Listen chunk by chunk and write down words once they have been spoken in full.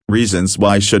Reasons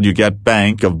why should you get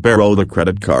Bank of Baroda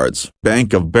credit cards.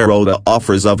 Bank of Baroda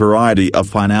offers a variety of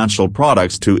financial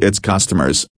products to its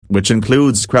customers, which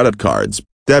includes credit cards,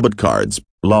 debit cards,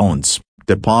 loans,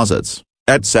 deposits,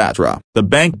 etc. The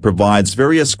bank provides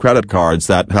various credit cards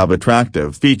that have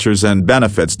attractive features and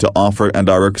benefits to offer and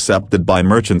are accepted by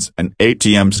merchants and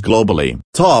ATMs globally.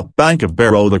 Top Bank of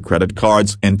Baroda credit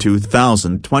cards in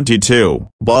 2022.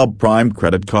 Bob Prime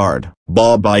Credit Card,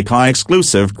 Bob ICI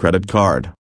Exclusive Credit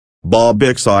Card, Bob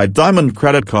XI Diamond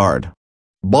Credit Card,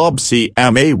 Bob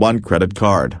CMA1 Credit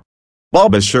Card,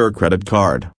 Bob Assure Credit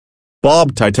Card,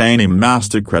 Bob Titanium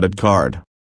Master Credit Card,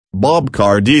 Bob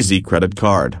Card Easy Credit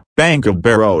Card. Bank of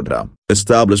Baroda,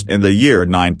 established in the year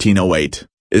 1908,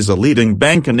 is a leading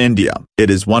bank in India.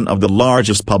 It is one of the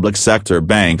largest public sector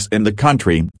banks in the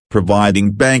country,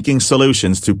 providing banking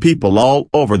solutions to people all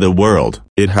over the world.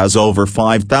 It has over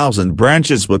 5,000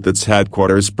 branches with its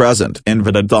headquarters present in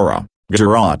Vadodara,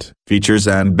 Gujarat. Features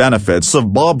and benefits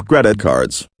of Bob credit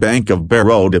cards. Bank of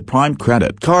Baroda Prime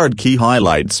Credit Card. Key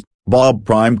highlights. Bob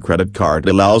Prime Credit Card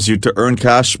allows you to earn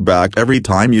cash back every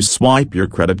time you swipe your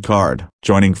credit card.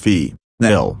 Joining fee,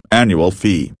 nil. Annual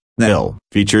fee, nil.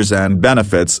 Features and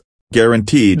benefits.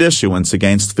 Guaranteed issuance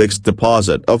against fixed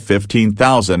deposit of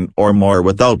 15,000 or more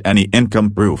without any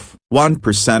income proof.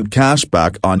 1%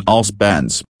 cashback on all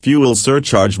spends. Fuel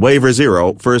surcharge waiver.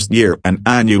 0 first year and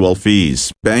annual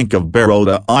fees. Bank of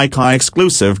Baroda ICI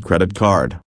Exclusive Credit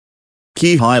Card.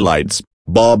 Key highlights.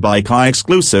 Bob ICI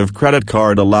Exclusive Credit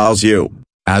Card allows you,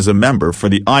 as a member for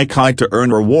the ICI, to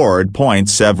earn reward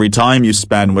points every time you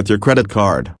spend with your credit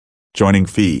card. Joining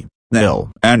fee,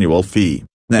 nil. Annual fee,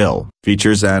 nil.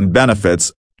 Features and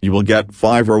benefits. You will get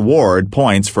 5 reward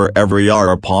points for every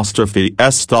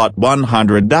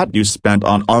R'(S.100 that you spent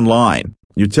on online,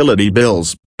 utility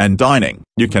bills, and dining.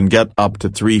 You can get up to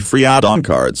 3 free add-on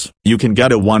cards. You can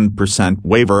get a 1%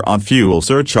 waiver on fuel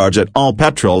surcharge at all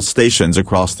petrol stations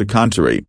across the country.